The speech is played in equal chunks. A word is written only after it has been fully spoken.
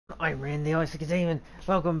I'm Randy Isaac Demon.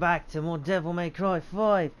 Welcome back to more Devil May Cry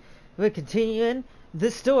 5. We're continuing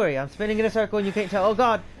this story. I'm spinning in a circle and you can't tell. Oh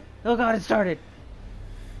god! Oh god, it started!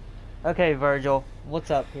 Okay, Virgil.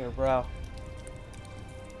 What's up here, bro?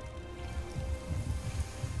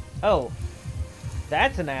 Oh.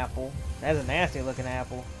 That's an apple. That's a nasty looking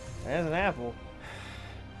apple. That's an apple.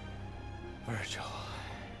 Virgil.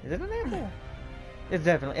 Is it an apple? It's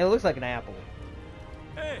definitely. It looks like an apple.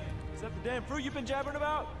 Hey, is that the damn fruit you've been jabbering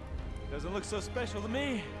about? Doesn't look so special to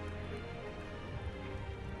me.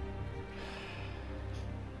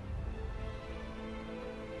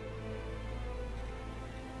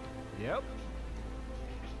 Yep.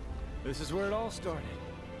 This is where it all started.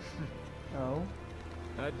 Oh.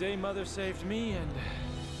 That day Mother saved me and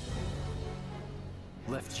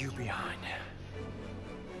left you behind.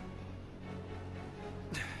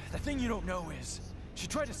 The thing you don't know is, she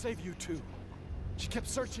tried to save you too. She kept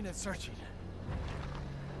searching and searching.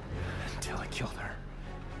 Until I killed her.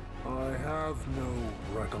 I have no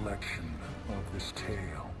recollection of this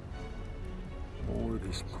tale. Or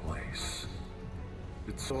this place.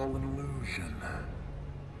 It's all an illusion.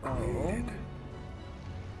 Created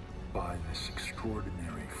by this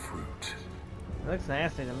extraordinary fruit. Looks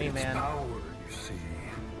nasty to me, Its man. power, you see,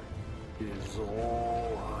 is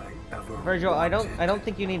all I ever Virgil, I wanted. don't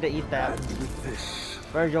think you need to eat that. And with this,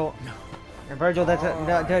 Virgil. And Virgil, that's a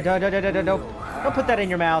no. Don't put that in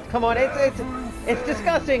your mouth. Come on, it's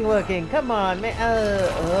disgusting looking. Come on, man.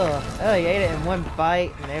 Oh, he ate it in one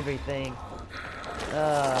bite and everything.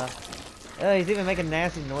 Oh, he's even making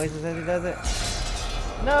nasty noises as he does it.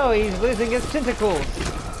 No, he's losing his tentacles.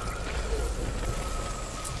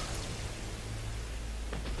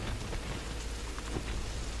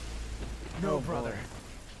 No, brother.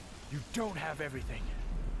 You don't have everything.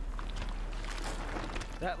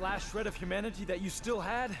 That last shred of humanity that you still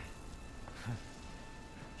had,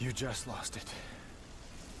 you just lost it.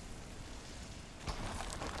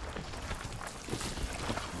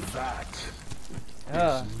 that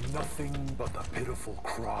is nothing but the pitiful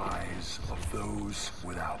cries of those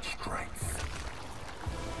without strength.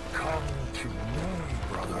 Come to me,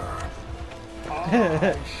 brother.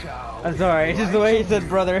 I shall. I'm sorry, it's just the way he said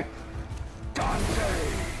brother. Dante.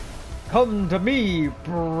 Come to me,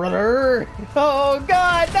 brother. Oh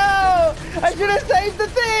god, no! I should have saved the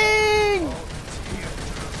thing!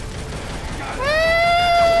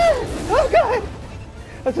 Ah! Oh god!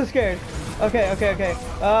 I'm so scared. Okay.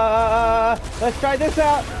 Let's try this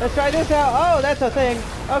out. Oh, that's a thing.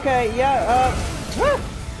 Okay, yeah,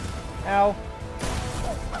 Ow.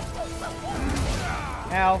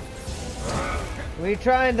 Ow. We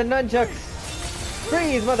trying the nunchucks.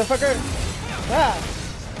 Freeze, motherfucker. Ah.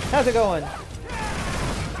 How's it going?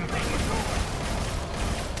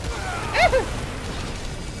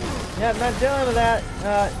 Yep, not dealing with that.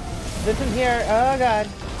 This in here. Oh god.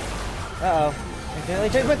 Uh-oh. Accidentally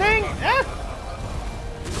changed my thing! Ah!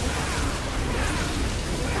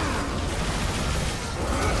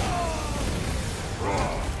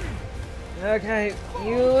 Okay,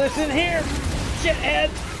 you listen here, shithead!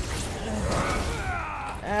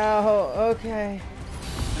 Ow, okay.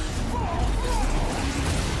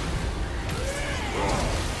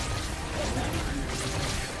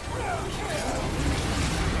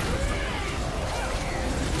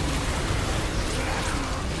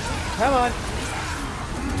 Come on.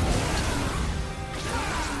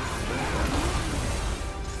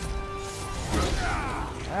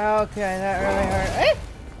 Okay, that really hurt. Hey!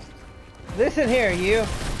 Listen here, you.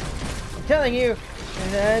 I'm telling you.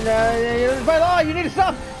 And, by law, you need to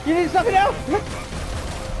stop. You need to stop it now.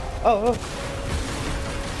 Oh.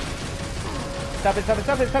 Stop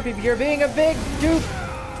it. You're being a big dupe.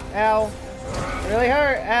 Ow. It really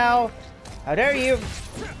hurt. Ow. How dare you.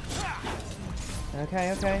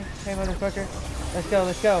 Okay, motherfucker. Let's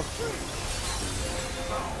go.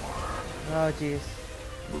 Oh, jeez.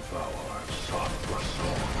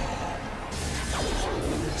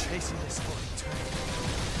 You've been chasing this for eternity.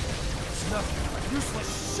 It's nothing but useless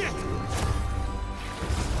shit!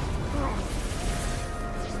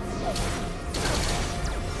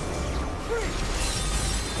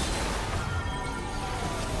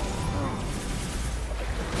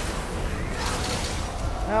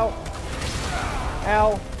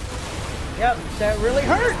 Ow. Yep, that really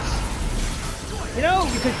hurts! You know,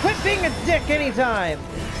 you could quit being a dick anytime!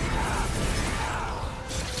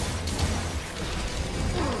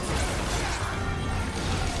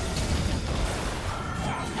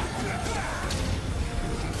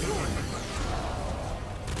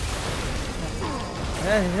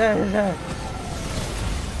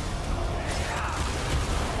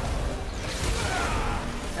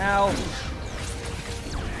 Ow.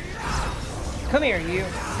 Come here, you.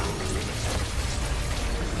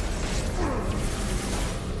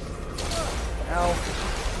 Ow.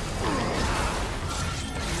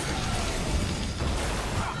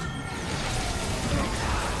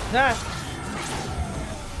 Ah.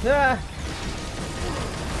 Ah.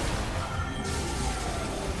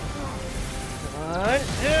 One.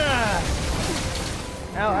 Ah.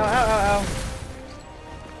 Ow, ow, ow, ow, ow.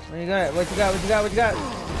 What you got? What you got? What you got? What you got?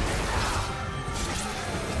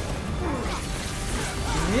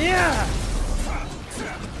 Yeah.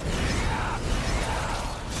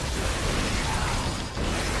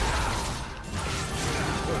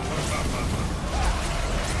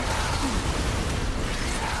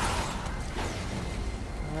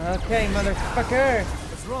 Okay, motherfucker.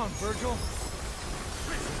 What's wrong, Virgil?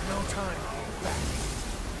 There's no time.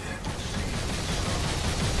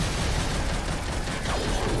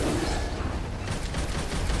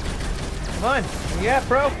 Come on. Where you at,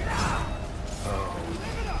 bro?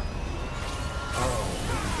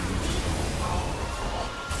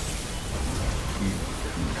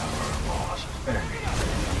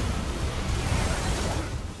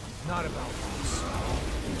 Not about this.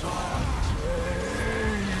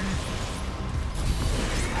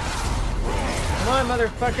 Come on,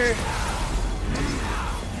 motherfucker.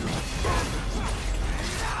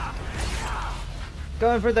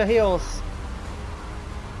 Going for the heels.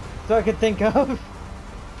 So I could think of.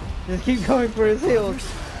 Just keep going for his heels.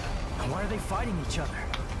 Why are they fighting each other?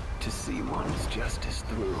 To see one's justice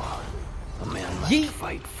through, a man must Yeet.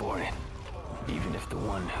 fight for it, even if the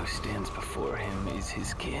one who stands before him is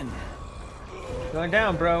his kin. Going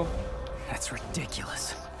down, bro. That's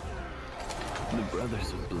ridiculous. The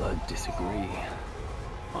brothers of blood disagree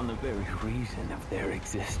on the very reason of their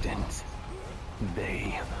existence.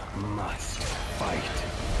 They must fight.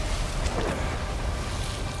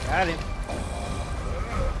 Got him.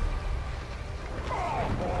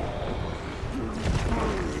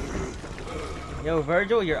 Yo,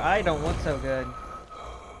 Virgil, your eye don't look so good.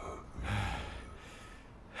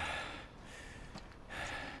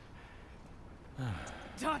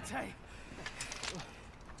 Dante!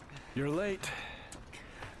 You're late.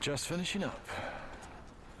 Just finishing up.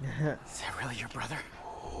 Is that really your brother?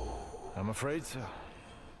 I'm afraid so.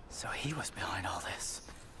 So he was behind all this.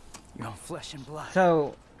 Your own flesh and blood.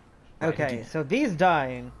 So, okay, so V's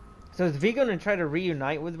dying. So is V gonna try to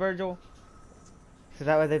reunite with Virgil? So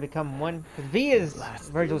that way they become one? Because V is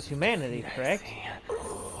Virgil's humanity, correct?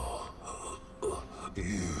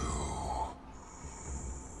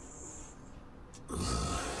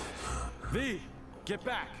 V, get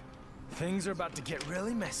back. Things are about to get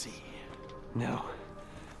really messy. No,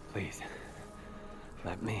 please,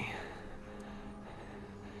 let me.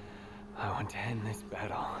 I want to end this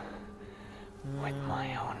battle with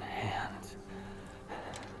my own hands.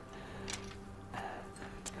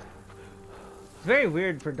 It's very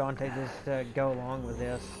weird for Dante just to go along with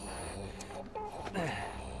this.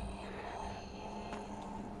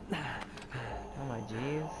 Oh my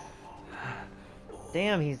jeez.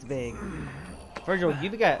 Damn, he's big. Virgil, you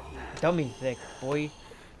got dummy thick, boy.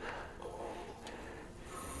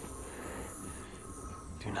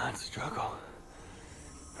 Do not struggle,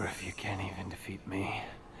 for if you can't even defeat me,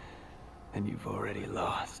 then you've already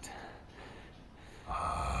lost.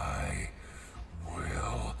 I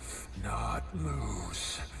will not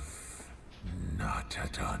lose. Not to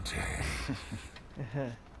Dante.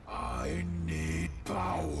 I need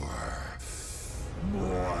power.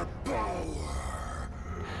 More power.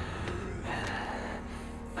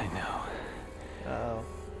 I know. Uh-oh.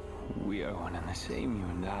 We are one and the same, you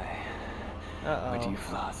and I. Uh-oh. But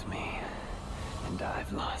you've lost me, and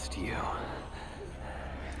I've lost you.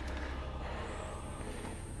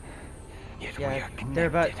 Yet we Yeah, are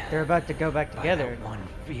connected. they're about to go back by together. that one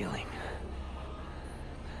feeling.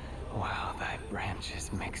 While thy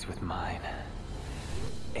branches mix with mine,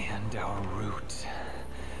 and our roots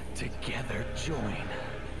together join.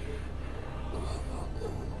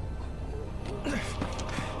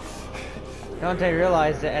 Dante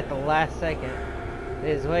realized it at the last second. It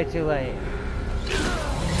is way too late.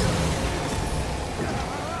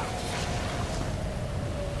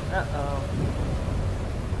 Uh-oh.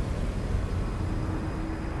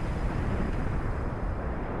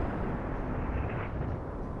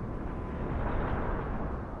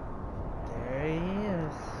 There he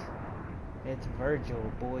is. It's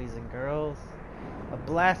Virgil, boys and girls. A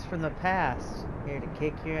blast from the past, here to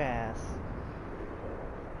kick your ass.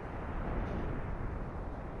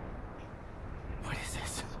 What is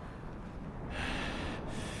this?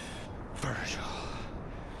 Virgil.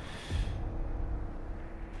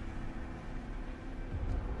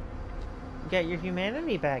 got your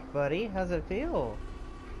humanity back, buddy. How's it feel?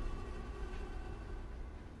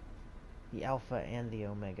 The Alpha and the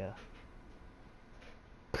Omega.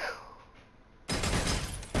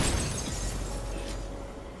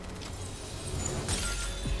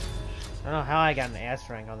 I don't know how I got an S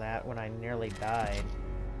rank on that when I nearly died.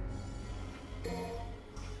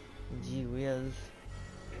 Gee whiz.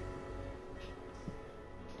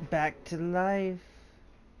 Back to life.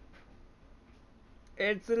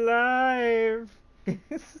 It's alive!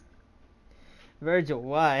 Virgil,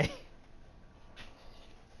 why?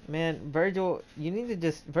 Man, Virgil,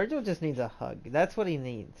 Virgil just needs a hug. That's what he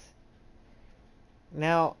needs.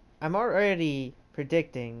 Now, I'm already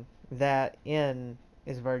predicting that N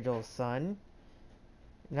is Virgil's son.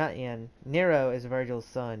 Not N. Nero is Virgil's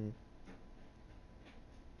son.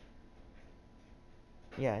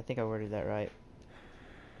 Yeah, I think I worded that right.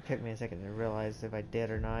 It took me a second to realize if I did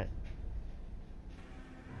or not.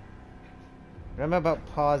 But I'm about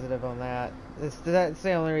positive on that. That's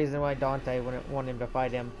the only reason why Dante wouldn't want him to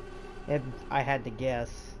fight him. If I had to guess.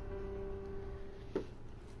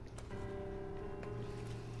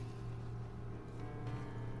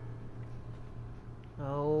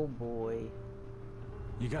 Oh boy.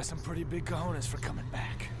 You got some pretty big cojones for coming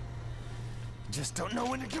back. Just don't know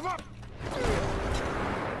when to give up.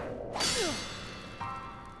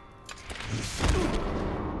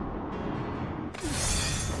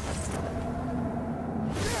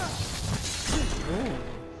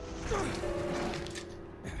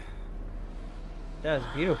 That was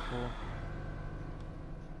beautiful.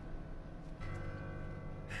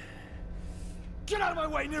 Get out of my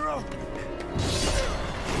way, Nero!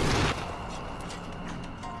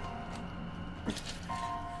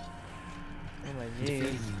 Oh my jeez.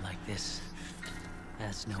 Defeating me like this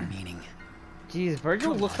has no meaning. Jeez,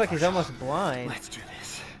 Virgil looks like he's almost blind. Let's do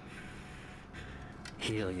this.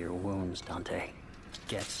 Heal your wounds, Dante.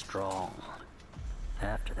 Get strong.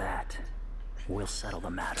 After that, we'll settle the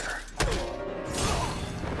matter.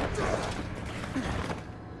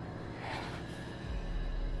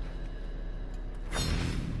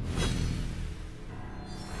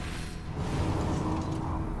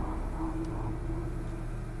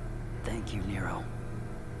 Thank you, Nero.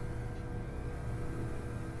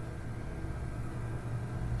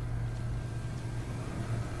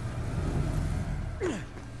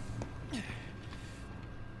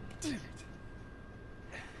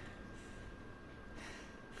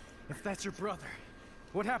 If that's your brother,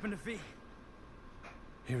 what happened to V?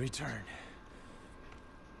 He returned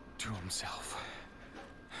to himself.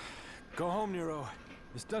 Go home, Nero.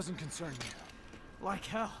 This doesn't concern you. Like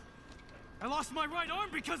hell. I lost my right arm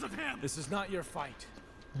because of him! This is not your fight.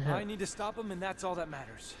 I need to stop him, and that's all that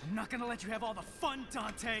matters. I'm not gonna let you have all the fun,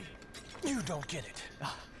 Dante! You don't get it.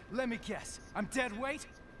 Let me guess. I'm dead weight?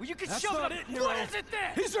 Well, you can shove it up. It, Nero. What is it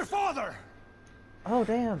then? He's your father! Oh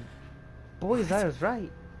damn. Boys, I was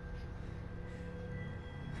right.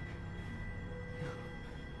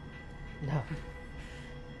 No.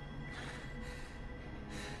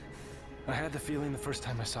 I had the feeling the first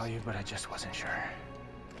time I saw you, but I just wasn't sure.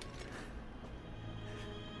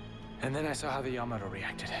 And then I saw how the Yamato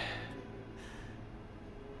reacted.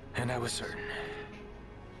 And I was certain.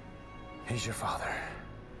 He's your father.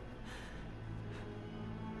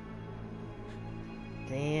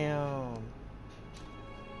 Damn.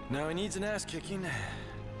 Now he needs an ass kicking.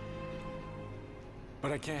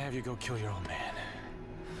 But I can't have you go kill your old man.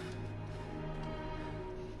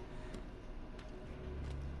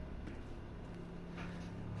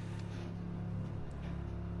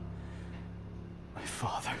 My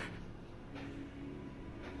father.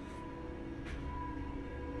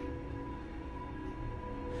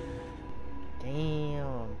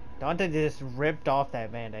 Damn. Dante just ripped off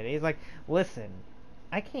that band-aid. He's like, listen,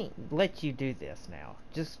 I can't let you do this now.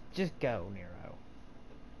 Just go, Nero.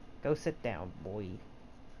 Go sit down, boy.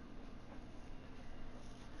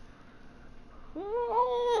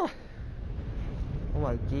 Oh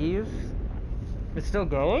my jeez. It's still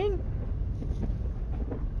going?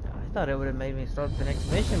 I thought it would have made me start the next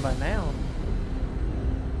mission by now.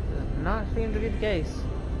 Does not seem to be the case.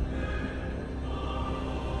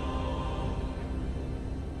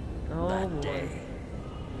 Oh That boy. day,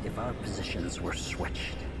 if our positions were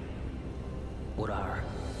switched, would our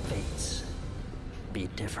fates be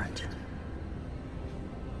different?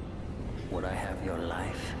 Would I have your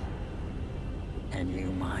life and you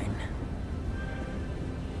mine?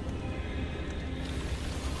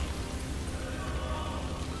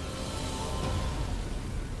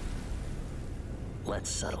 Let's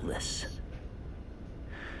settle this.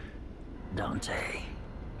 Dante.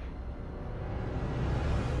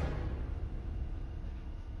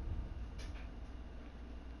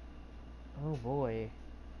 Oh boy.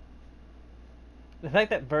 The fact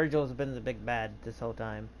that Virgil's been the big bad this whole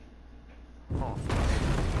time.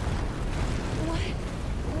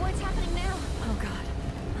 What's happening now? Oh god,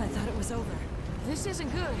 I thought it was over. This isn't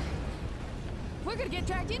good. We're gonna get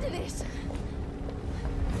dragged into this.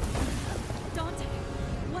 Dante,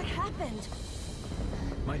 what happened?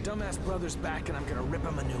 My dumbass brother's back and I'm gonna rip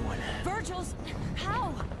him a new one. Virgil's...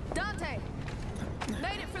 how? Dante!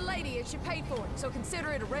 Made it for Lady and she paid for it, so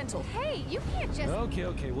consider it a rental. Hey, you can't just...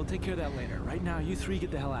 Okay, we'll take care of that later. Right now, you three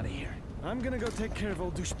get the hell out of here. I'm gonna go take care of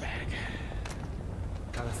old douchebag.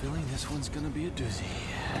 Got a feeling this one's gonna be a doozy.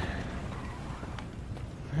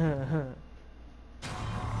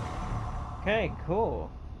 Okay, cool.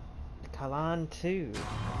 Kalan 2.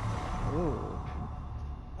 Ooh.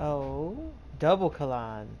 Oh. Double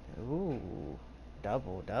Kalan. Ooh.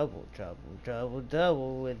 Double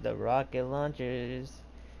trouble with the rocket launchers.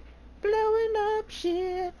 Blowing up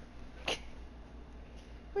shit.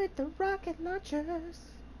 With the rocket launchers.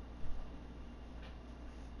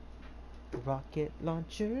 Rocket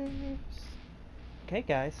launchers. Okay,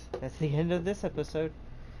 guys. That's the end of this episode.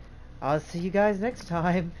 I'll see you guys next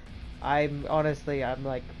time. I'm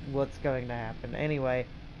like, what's going to happen? Anyway,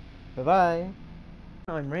 bye-bye.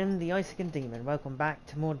 I'm Rim the Icican Demon. Welcome back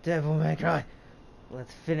to more Devil May Cry.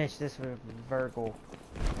 Let's finish this with Virgil.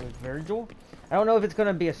 With Virgil? I don't know if it's going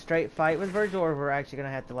to be a straight fight with Virgil or if we're actually going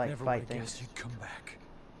to have to, like, Never fight would things. guess you'd come back.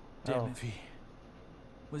 Damn it, V.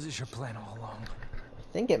 Was this your plan all along? I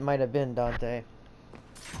think it might have been Dante.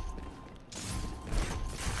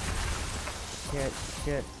 Get.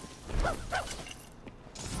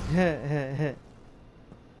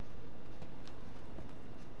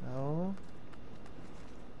 Oh.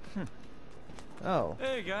 Oh.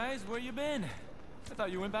 Hey guys, where you been? I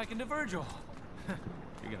thought you went back into Virgil.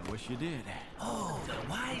 You're gonna wish you did. Oh, the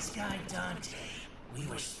wise guy Dante. We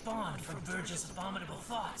were spawned from Virgil's abominable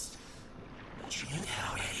thoughts. But you knew that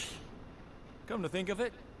already. Come to think of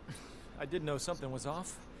it, I did know something was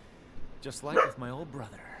off. Just like with my old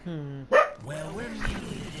brother. Well, we're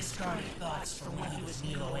merely the discarded thoughts from when he was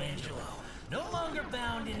Michelangelo. No longer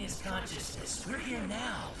bound in his consciousness. We're here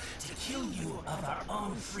now to kill you of our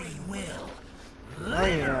own free will.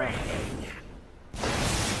 Liberating!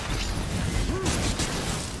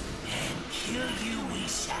 And kill you we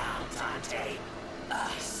shall, Dante.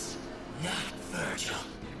 Us, not Virgil.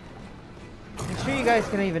 I'm sure you guys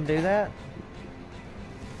can even do that.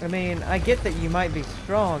 I mean, I get that you might be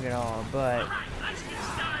strong and all, but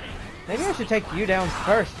maybe I should take you down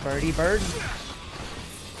first, Birdie Bird.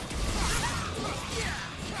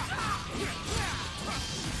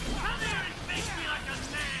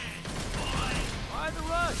 Why the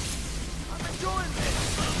rush? I'm enjoying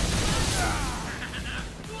this.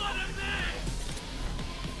 What a man!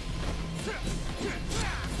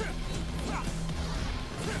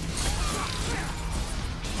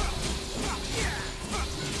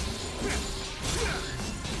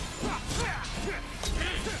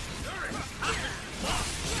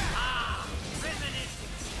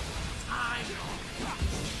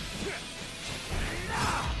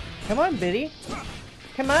 Come on, Biddy.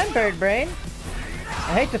 Come on, Bird Brain.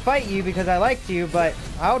 I hate to fight you because I liked you, but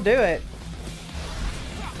I'll do it.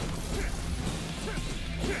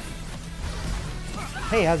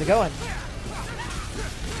 Hey, how's it going?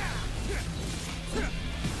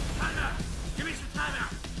 Give me some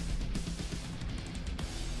timeout.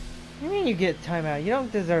 What do you mean you get timeout? You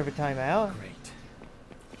don't deserve a timeout. Great.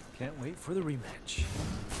 Can't wait for the rematch.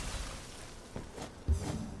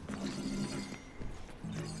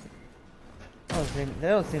 That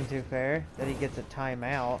don't seem too fair that he gets a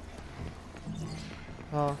timeout.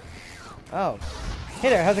 Oh. Oh. Hey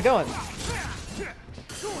there, how's it going?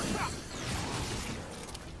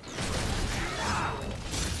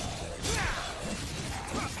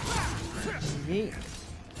 Yeet.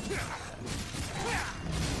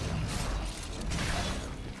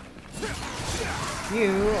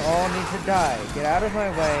 You all need to die. Get out of my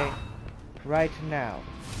way right now.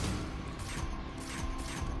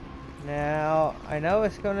 Now, I know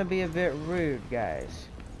it's gonna be a bit rude, guys.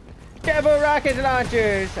 Devil rocket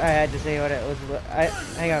launchers! I had to see what it was.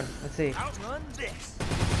 Hang on, let's see. Outrun this.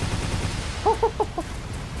 Oh,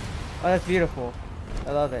 that's beautiful.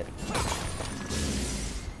 I love it.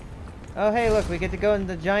 Oh, hey, look, we get to go in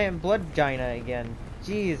the giant blood gina again.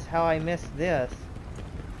 Jeez, how I missed this.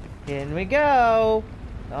 In we go!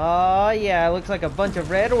 Oh, yeah, it looks like a bunch of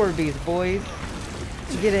red Orbeez, boys.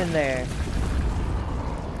 Get in there.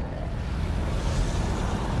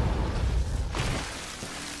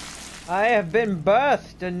 I have been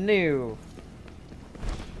birthed anew.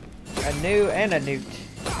 Anew and a newt.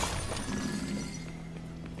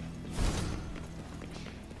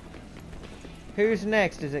 Who's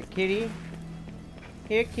next? Is it Kitty?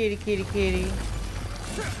 Here, Kitty, Kitty, Kitty.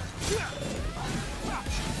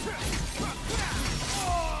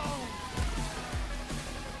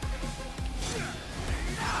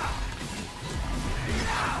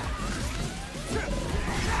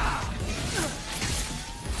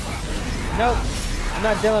 Nope, I'm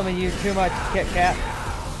not dealing with you too much, Kit Kat.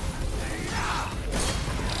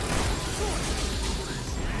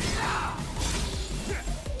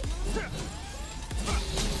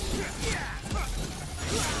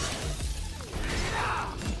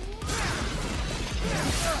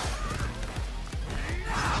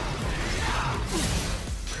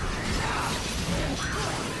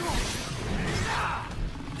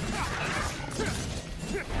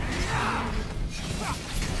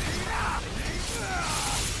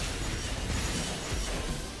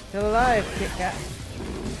 Still alive, Kit Kat.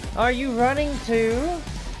 Are you running too?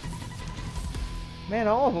 Man,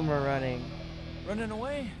 all of them are running. Running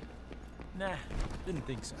away? Nah, didn't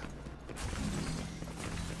think so.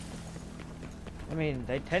 I mean,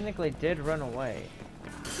 they technically did run away.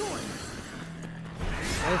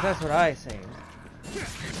 At least that's what I seen.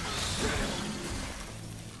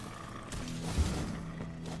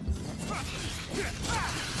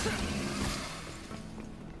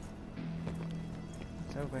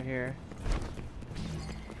 It's over here.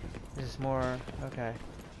 This is more, okay.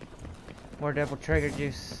 More double trigger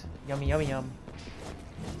juice. Yummy, yummy, yum.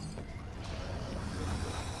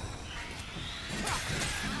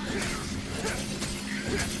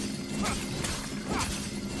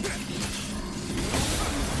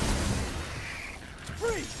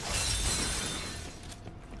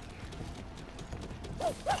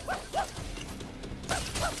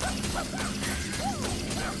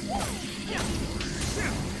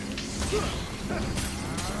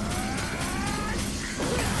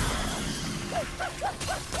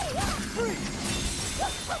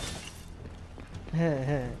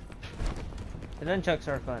 The nunchucks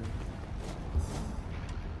are fun.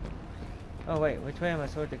 Oh wait, which way am I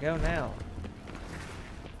supposed to go now?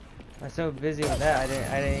 I'm so busy with that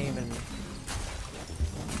I didn't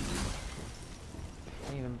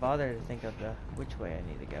even bother to think of which way I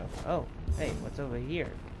need to go. Oh, hey, what's over here?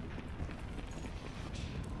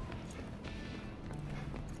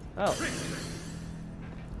 Oh.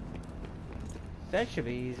 That should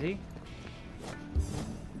be easy.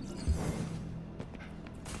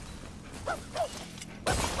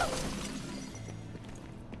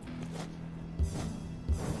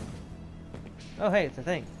 Oh, hey, it's a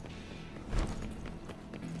thing.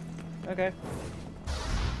 Okay.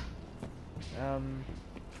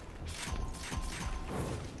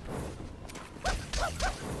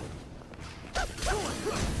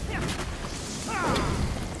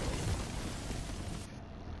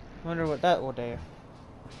 Wonder what that will do.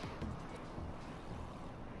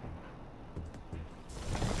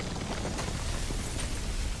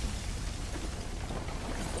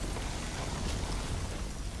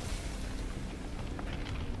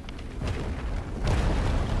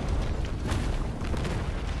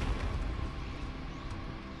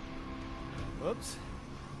 Whoops.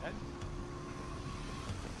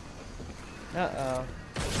 Uh-oh.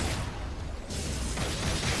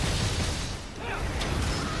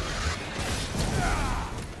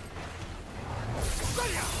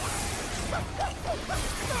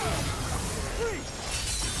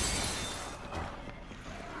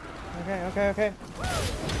 Okay.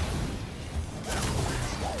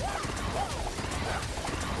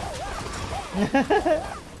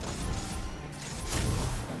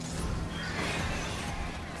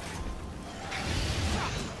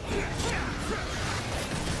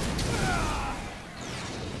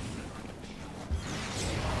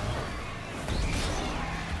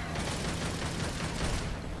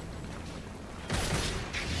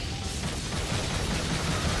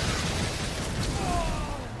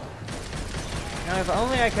 Now, if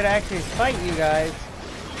only I could actually fight you guys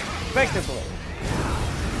effectively.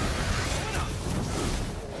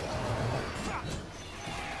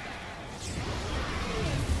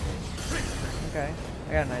 Okay,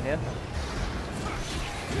 I got an idea.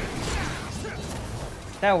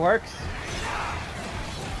 That works.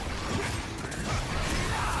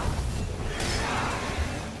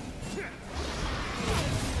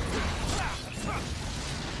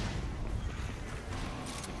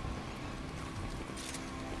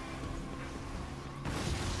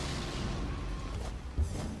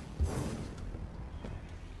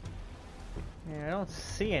 Yeah, I don't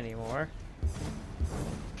see anymore.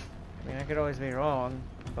 I mean, I could always be wrong,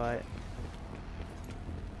 but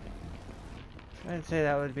I'd say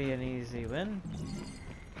that would be an easy win.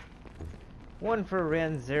 1 for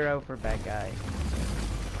Ren, 0 for bad guy.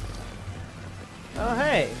 Oh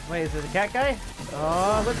hey, wait, is it a cat guy?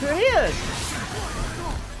 Oh, look who he is!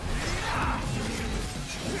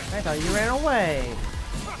 I thought you ran away.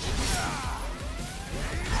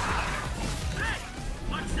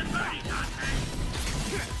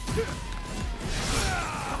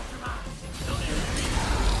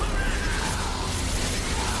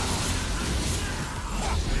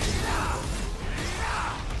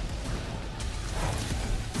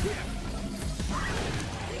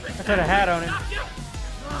 I put a hat on him.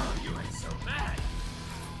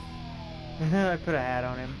 I put a hat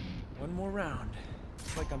on him. One more round.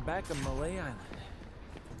 It's like I'm back on Malay Island.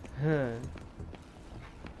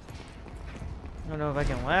 I don't know if I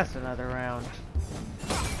can last another round.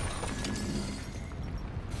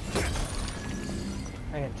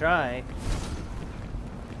 I can try.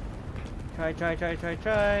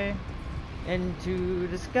 Try. Into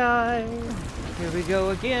the sky. Here we go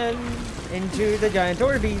again. Into the giant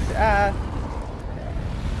Orbeez. Ah.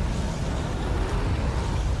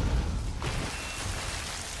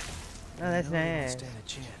 Oh, that's nice. Stand a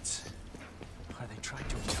chance. Are they trying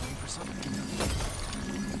to atone for something?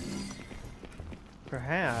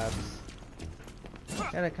 Perhaps. You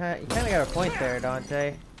kind of got a point there,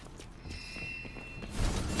 Dante.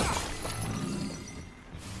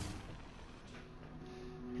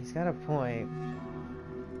 He's got a point.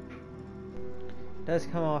 Does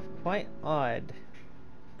come off quite odd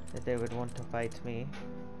that they would want to fight me.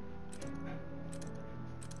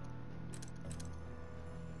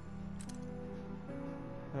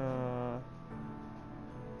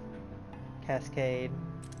 Cascade.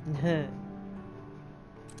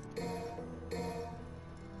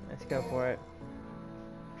 Let's go for it.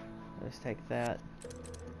 Let's take that.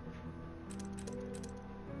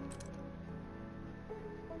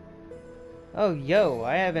 Oh, yo,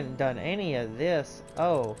 I haven't done any of this.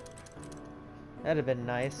 Oh. That'd have been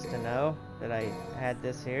nice to know that I had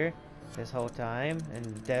this here this whole time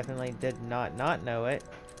and definitely did not know it.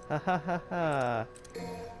 Ha ha ha ha.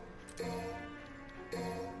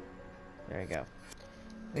 There we go.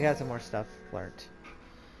 We got some more stuff learned.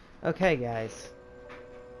 Okay, guys.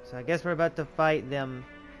 So I guess we're about to fight them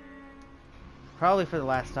probably for the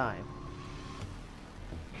last time.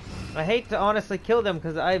 I hate to honestly kill them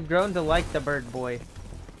because I've grown to like the bird boy.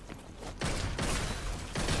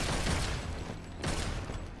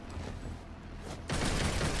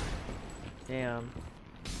 Damn.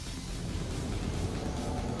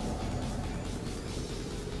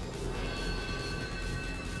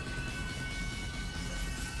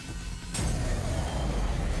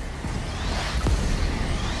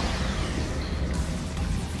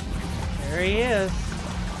 There he is.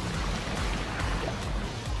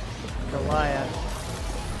 Goliath.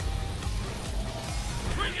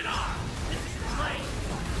 Bring it on! This is great!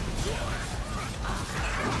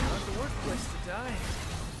 Not the worst place to die.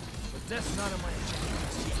 But that's not on my agenda.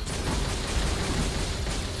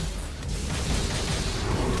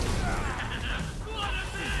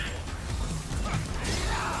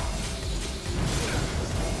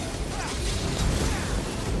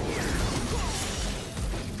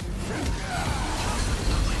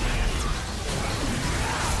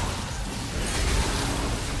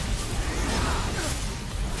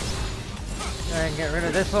 And get rid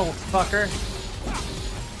of this little fucker.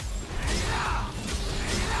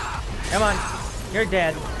 Come on, you're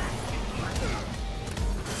dead.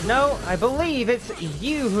 No, I believe it's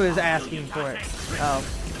you who is asking for it. Oh.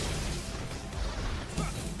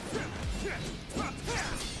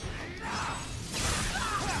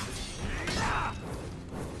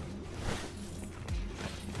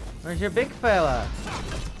 Where's your big fella?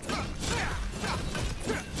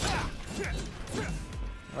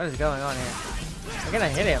 What is going on here? I'm gonna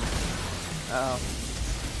hit him. Uh-oh.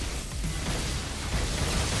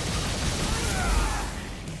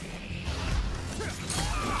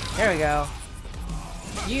 There we go.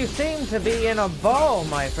 You seem to be in a ball,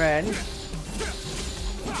 my friend. I'm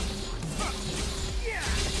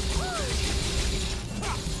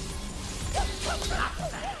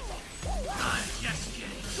just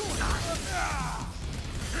getting started.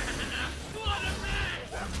 What a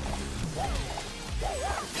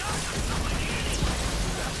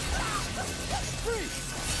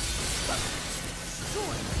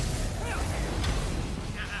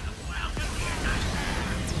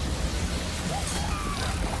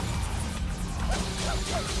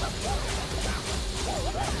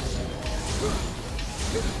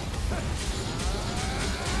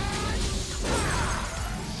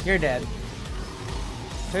You're dead.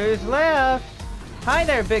 Who's left? Hi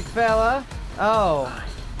there, big fella. Oh.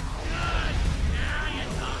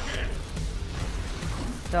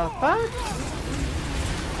 The fuck?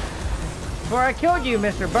 Before I killed you,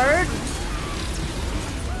 Mr. Bird!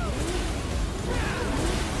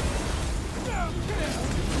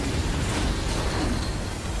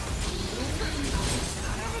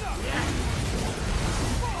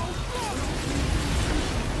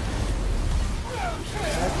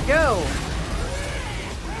 Let's go!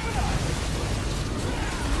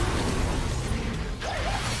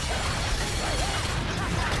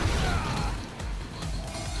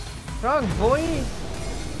 Strong boy! I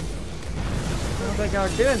don't think y'all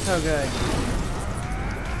are doing so good.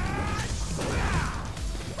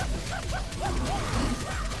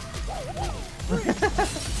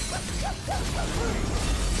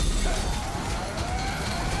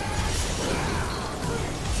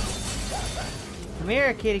 Come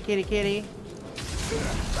here, kitty, kitty, kitty.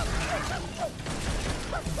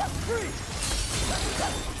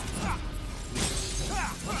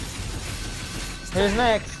 Who's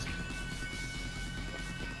next?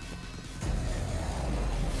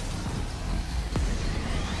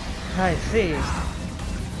 I see.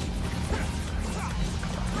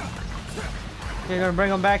 You're gonna bring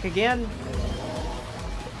them back again?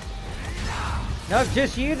 Nope,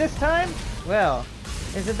 just you this time? Well,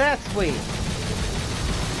 isn't that sweet?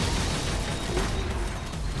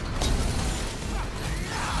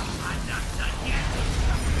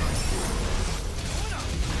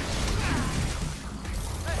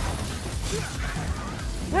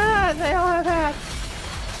 Ah, they all have hats.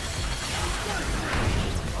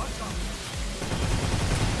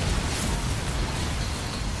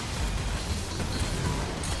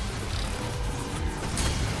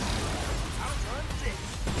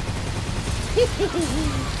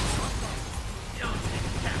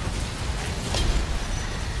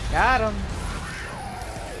 Got him.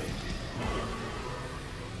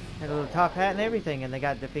 Had a little top hat and everything, and they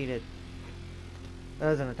got defeated. That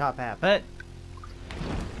wasn't a top hat, but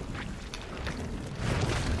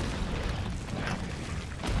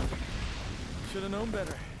Should have known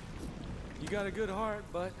better. You got a good heart,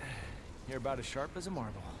 but you're about as sharp as a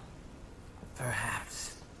marble.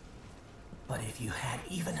 Perhaps. But if you had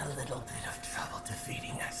even a little bit of trouble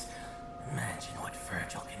defeating us, imagine what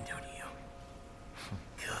Virgil can do to you.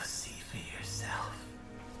 Go see for yourself.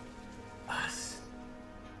 Us.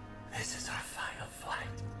 This is our final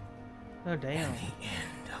fight. oh damn. And the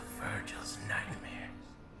end of Virgil's nightmares.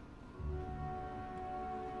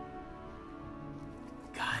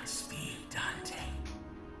 Godspeed, Dante.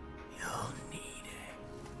 You'll need it.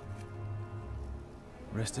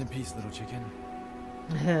 Rest in peace, little chicken.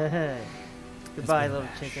 Goodbye, been a little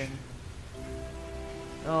mash. chicken.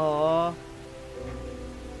 Aww.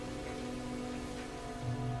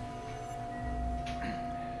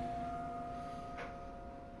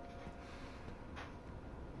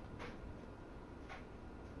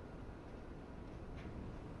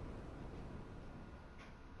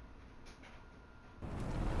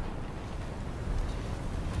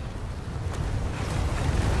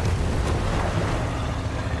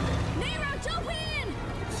 Nero, jump in!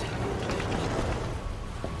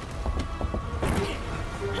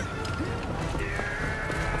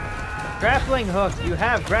 Grappling hook. You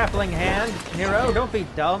have grappling hand. Nero, don't be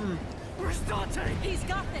dumb. Where's Dante? He's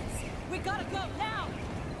got this. We gotta go now.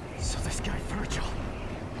 So this guy Virgil.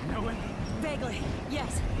 Know him? Vaguely,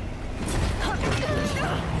 yes.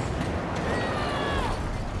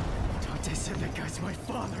 Dante said that guy's my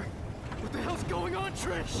father. What the hell's going on,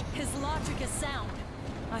 Trish? His logic is sound.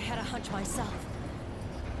 I had a hunch myself.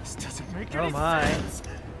 This doesn't make Oh any my. sense.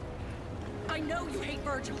 I know you hate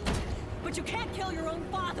Virgil, but you can't kill your own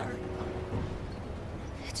father.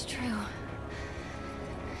 It's true.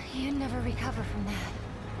 You'd never recover from that.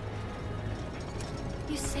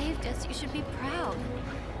 You saved us. You should be proud.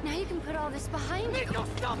 Now you can put all this behind you. Nico,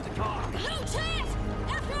 stop the car! No chance!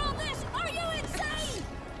 After all this, are you insane?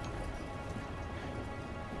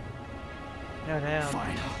 No damn.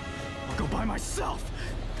 Fine. I'll go by myself.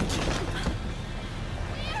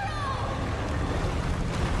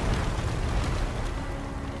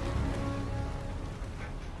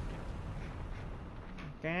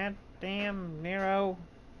 God damn, Nero.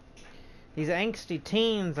 These angsty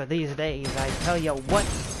teens are these days. I tell you what.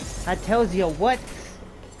 I tells you what.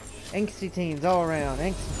 Angsty teens all around.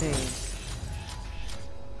 Angsty teens.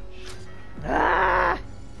 Ah!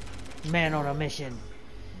 Man on a mission.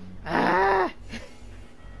 Ah!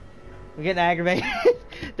 We're getting aggravated.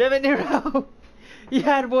 Damn it, Nero. You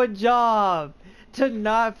had one job. To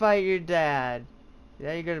not fight your dad.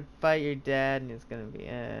 Now you're gonna fight your dad and it's gonna be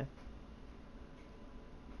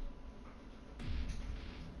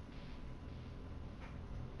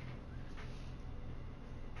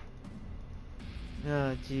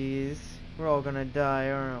Oh, jeez. We're all gonna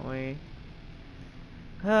die, aren't we?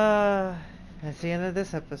 That's the end of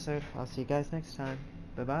this episode. I'll see you guys next time.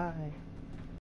 Bye-bye.